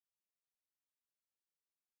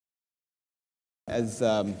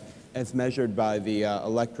as measured by the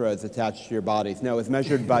electrodes attached to your bodies. No, as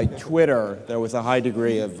measured by Twitter, there was a high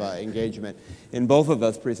degree of engagement in both of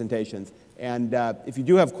those presentations. And if you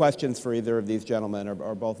do have questions for either of these gentlemen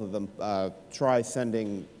or both of them, try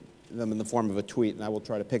sending them in the form of a tweet, and I will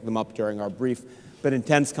try to pick them up during our brief but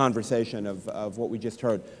intense conversation of what we just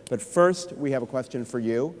heard. But first, we have a question for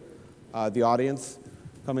you, the audience,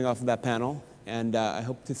 coming off of that panel. And I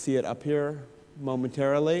hope to see it up here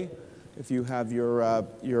momentarily. If you have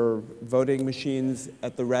your voting machines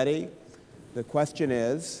at the ready. The question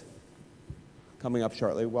is, coming up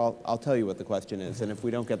shortly, well, I'll tell you what the question is, and if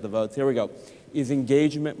we don't get the votes, here we go. Is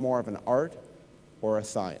engagement more of an art or a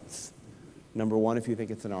science? Number one, if you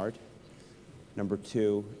think it's an art. Number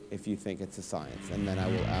two, if you think it's a science. And then I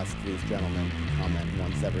will ask these gentlemen to comment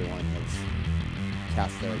once everyone has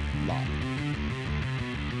cast their lot.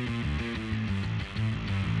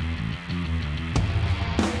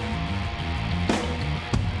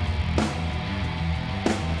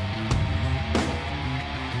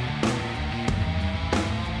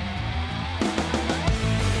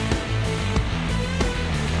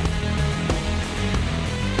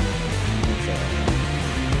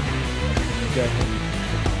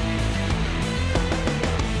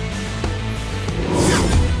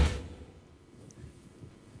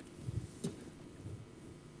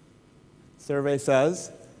 Survey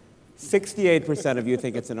says 68% of you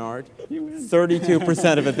think it's an art,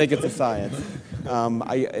 32% of it think it's a science.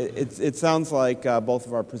 It sounds like both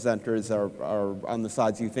of our presenters are on the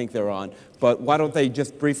sides you think they're on, but why don't they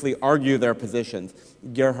just briefly argue their positions?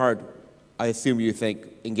 Gerhard, I assume you think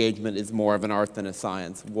engagement is more of an art than a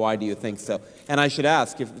science. Why do you think so? And I should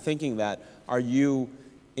ask, if thinking that, are you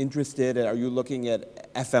interested, are you looking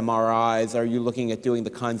at fMRIs? Are you looking at doing the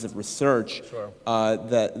kinds of research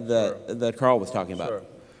that Carl was talking about? Sure.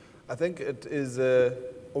 I think it is an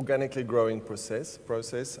organically growing process.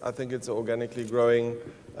 I think it's an organically growing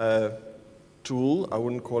tool. I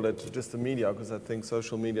wouldn't call it just the media, because I think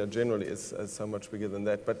social media generally is so much bigger than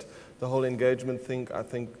that. But the whole engagement thing, I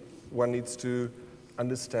think one needs to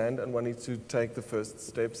understand, and one needs to take the first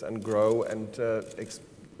steps and grow and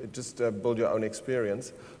just build your own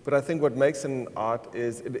experience. But I think what makes an art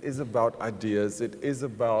is it is about ideas. It is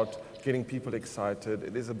about getting people excited.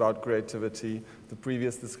 It is about creativity. The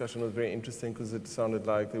previous discussion was very interesting because it sounded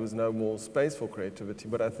like there was no more space for creativity.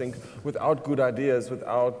 But I think without good ideas,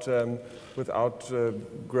 without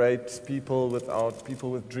great people, without people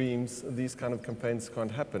with dreams, these kind of campaigns can't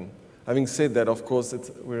happen. Having said that, of course,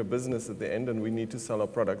 we're a business at the end and we need to sell our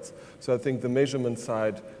products. So I think the measurement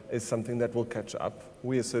side is something that will catch up.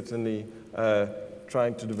 We are certainly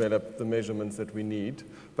trying to develop the measurements that we need.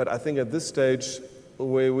 But I think at this stage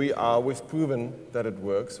where we are, we've proven that it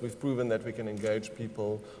works. We've proven that we can engage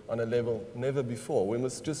people on a level never before. We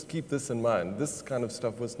must just keep this in mind. This kind of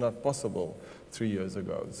stuff was not possible 3 years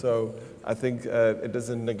ago. So I think it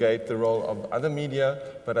doesn't negate the role of other media,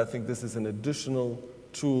 but I think this is an additional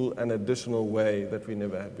tool, an additional way that we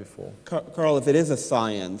never had before. Carl, if it is a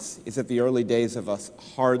science, is it the early days of a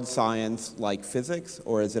hard science like physics,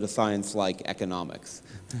 or is it a science like economics?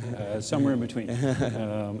 Somewhere in between.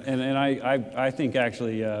 And I think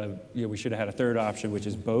actually we should have had a third option, which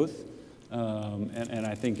is both. And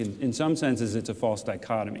I think in some senses it's a false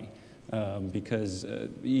dichotomy. Because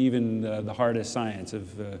even the hardest science of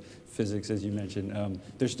physics, as you mentioned,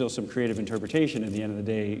 there's still some creative interpretation at the end of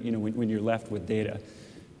the day, when you're left with data.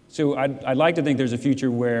 So I'd like to think there's a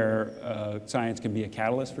future where science can be a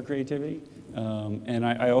catalyst for creativity. And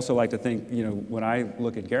I also like to think, when I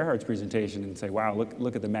look at Gerhard's presentation and say, wow,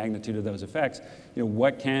 look at the magnitude of those effects,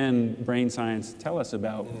 what can brain science tell us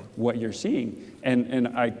about what you're seeing? And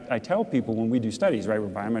I tell people when we do studies, right, we're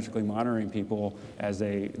biometrically monitoring people as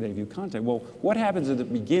they view content. Well, what happens at the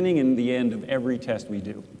beginning and the end of every test we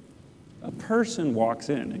do? A person walks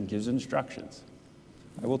in and gives instructions.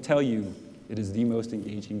 I will tell you, it is the most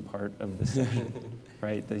engaging part of the session,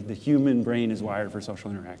 right? The human brain is wired for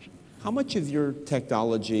social interaction. How much of your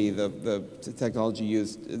technology, the technology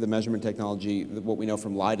used, the measurement technology, what we know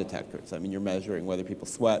from lie detectors? I mean, you're measuring whether people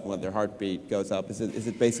sweat, whether their heartbeat goes up. Is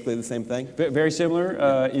it basically the same thing? Very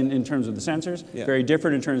similar in terms of the sensors, very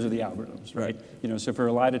different in terms of the algorithms, right? So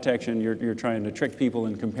for lie detection, you're trying to trick people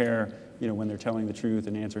and compare, when they're telling the truth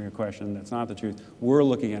and answering a question that's not the truth. We're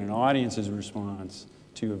looking at an audience's response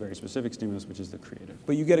to a very specific stimulus, which is the creative.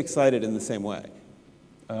 But you get excited in the same way.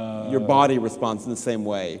 Your body responds in the same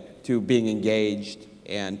way to being engaged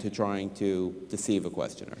and to trying to deceive a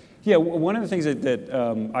questioner. Yeah, one of the things that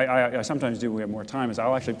I sometimes do when we have more time is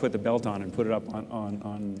I'll actually put the belt on and put it up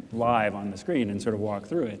on live on the screen and sort of walk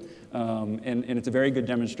through it. And it's a very good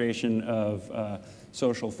demonstration of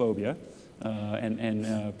social phobia.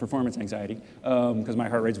 and performance anxiety, because my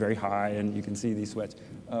heart rate's very high and you can see these sweats.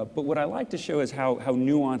 But what I like to show is how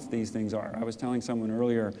nuanced these things are. I was telling someone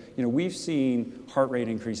earlier, we've seen heart rate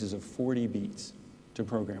increases of 40 beats to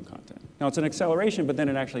program content. Now it's an acceleration, but then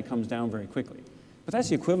it actually comes down very quickly. But that's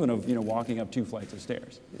the equivalent of walking up 2 flights of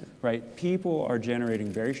stairs, right? People are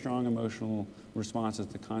generating very strong emotional responses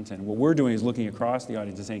to content. What we're doing is looking across the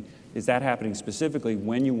audience and saying, is that happening specifically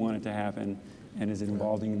when you want it to happen, and is it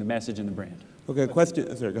involving the message and the brand? Okay,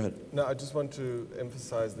 question. Sorry, go ahead. No, I just want to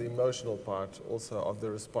emphasize the emotional part also of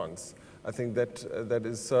the response. I think that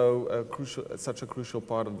is so crucial, such a crucial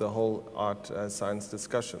part of the whole art science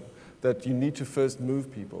discussion, that you need to first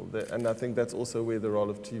move people. And I think that's also where the role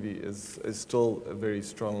of TV is still a very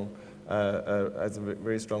strong, has a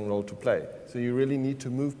very strong role to play. So you really need to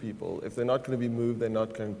move people. If they're not going to be moved, they're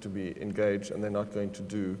not going to be engaged, and they're not going to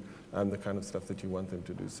do the kind of stuff that you want them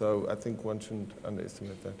to do. So I think one shouldn't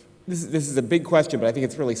underestimate that. This is a big question, but I think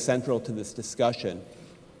it's really central to this discussion.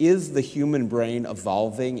 Is the human brain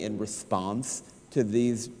evolving in response to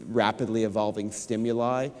these rapidly evolving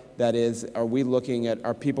stimuli? That is,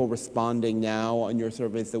 are people responding now on your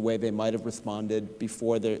surveys the way they might have responded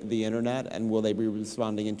before the internet, and will they be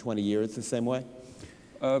responding in 20 years the same way?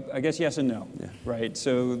 I guess yes and no, right?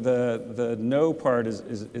 So the no part is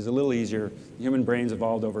a little easier. Human brains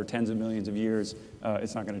evolved over tens of millions of years.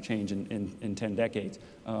 It's not going to change in 10 decades.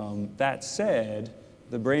 That said,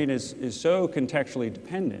 the brain is so contextually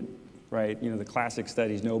dependent, right? The classic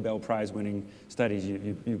studies, Nobel Prize winning studies,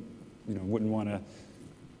 you wouldn't want to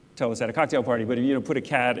tell us at a cocktail party, but if you put a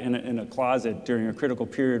cat in a closet during a critical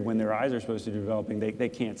period when their eyes are supposed to be developing, they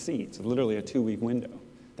can't see. It's literally a 2-week window.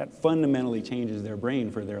 That fundamentally changes their brain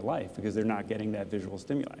for their life because they're not getting that visual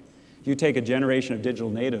stimuli. If you take a generation of digital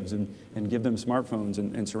natives and give them smartphones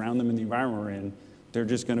and surround them in the environment we're in, they're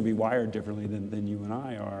just going to be wired differently than you and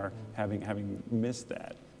I are, having missed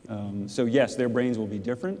that. So yes, their brains will be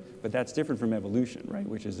different, but that's different from evolution, right?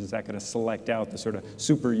 Which is that going to select out the sort of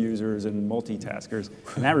super users and multitaskers?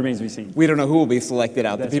 And that remains to be seen. We don't know who will be selected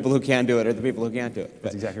out, the people who can do it or the people who can't do it.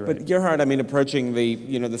 That's exactly right. But Gerhard, approaching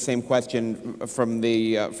the same question from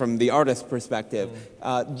the artist perspective,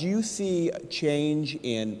 do you see a change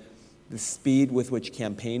in the speed with which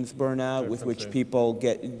campaigns burn out, with which people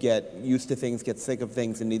get used to things, get sick of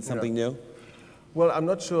things, and need something new? Well, I'm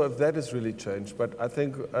not sure if that has really changed, but I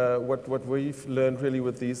think what we've learned really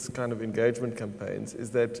with these kind of engagement campaigns is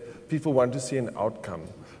that people want to see an outcome.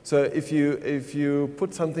 So if you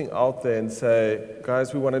put something out there and say,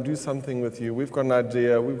 guys, we want to do something with you, we've got an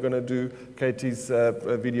idea, we're going to do Katie's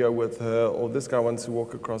video with her, or this guy wants to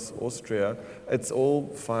walk across Austria, it's all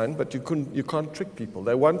fine, but you can't trick people.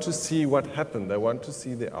 They want to see what happened. They want to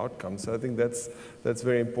see the outcome. So I think that's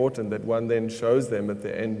very important, that one then shows them at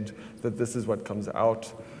the end that this is what comes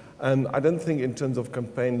out. I don't think in terms of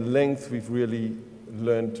campaign length we've really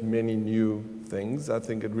learned many new things. I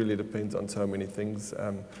think it really depends on so many things.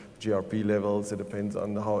 GRP levels, it depends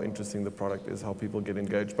on how interesting the product is, how people get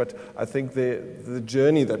engaged. But I think the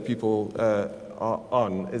journey that people are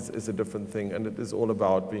on is a different thing, and it is all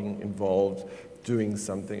about being involved, doing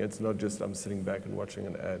something. It's not just I'm sitting back and watching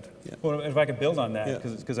an ad. Yeah. Well, if I could build on that,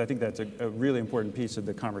 because I think that's a really important piece of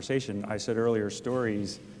the conversation. I said earlier,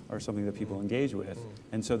 stories are something that people engage with.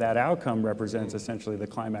 And so that outcome represents essentially the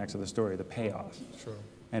climax of the story, the payoff. Sure.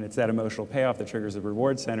 And it's that emotional payoff that triggers the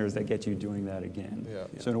reward centers that get you doing that again. Yeah.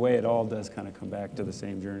 So in a way, it all does kind of come back to the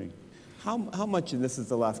same journey. How much, and this is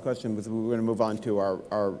the last question, because we're going to move on to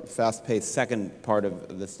our fast-paced second part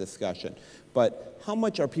of this discussion, but how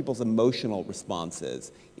much are people's emotional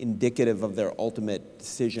responses indicative of their ultimate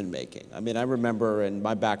decision-making? I mean, I remember, and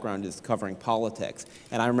my background is covering politics,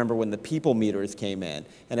 and I remember when the people meters came in,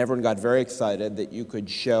 and everyone got very excited that you could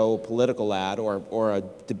show a political ad or a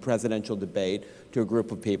presidential debate to a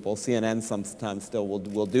group of people. CNN sometimes still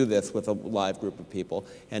will do this with a live group of people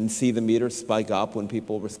and see the meters spike up when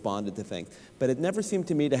people responded to things. But it never seemed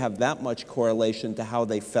to me to have that much correlation to how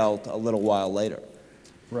they felt a little while later.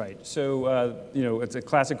 Right. So, it's a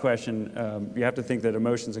classic question. You have to think that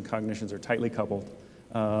emotions and cognitions are tightly coupled.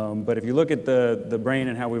 But if you look at the brain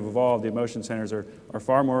and how we've evolved, the emotion centers are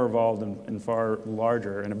far more evolved and far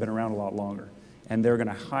larger and have been around a lot longer. And they're going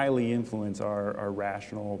to highly influence our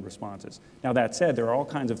rational responses. Now, that said, there are all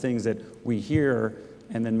kinds of things that we hear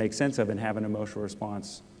and then make sense of and have an emotional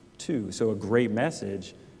response to. So a great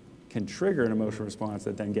message can trigger an emotional response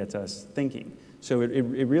that then gets us thinking. So it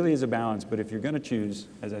really is a balance, but if you're going to choose,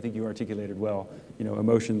 as I think you articulated well,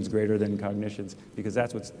 emotions greater than cognitions, because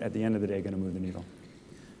that's what's, at the end of the day, going to move the needle.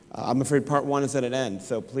 I'm afraid part one is at an end,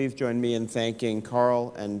 so please join me in thanking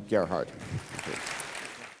Carl and Gerhard.